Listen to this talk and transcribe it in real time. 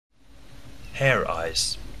Hair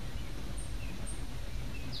ice.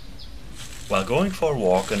 While going for a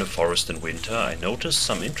walk in the forest in winter, I noticed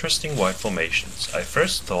some interesting white formations. I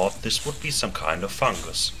first thought this would be some kind of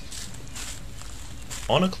fungus.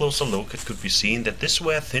 On a closer look, it could be seen that these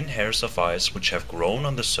were thin hairs of ice which have grown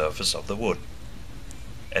on the surface of the wood.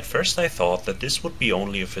 At first I thought that this would be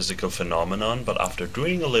only a physical phenomenon, but after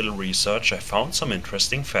doing a little research I found some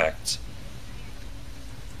interesting facts.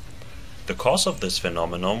 The cause of this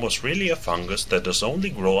phenomenon was really a fungus that does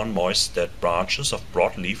only grow on moist dead branches of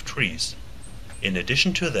broadleaf trees. In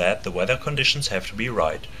addition to that, the weather conditions have to be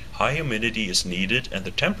right. High humidity is needed and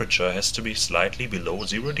the temperature has to be slightly below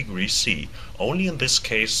 0 degrees C. Only in this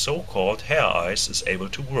case so-called hair ice is able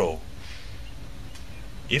to grow.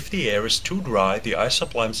 If the air is too dry, the ice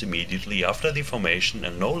sublimes immediately after the formation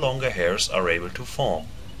and no longer hairs are able to form.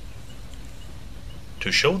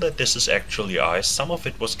 To show that this is actually ice, some of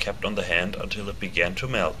it was kept on the hand until it began to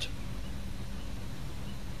melt.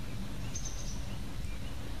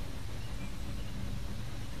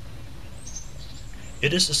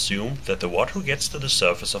 It is assumed that the water gets to the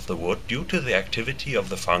surface of the wood due to the activity of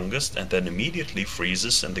the fungus and then immediately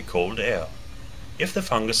freezes in the cold air. If the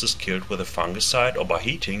fungus is killed with a fungicide or by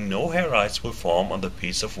heating, no hair ice will form on the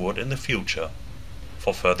piece of wood in the future.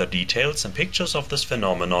 For further details and pictures of this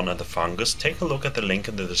phenomenon and the fungus, take a look at the link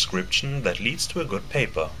in the description that leads to a good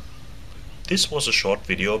paper. This was a short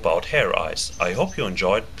video about hair ice. I hope you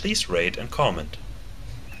enjoyed. Please rate and comment.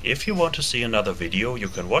 If you want to see another video, you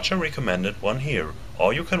can watch a recommended one here,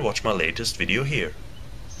 or you can watch my latest video here.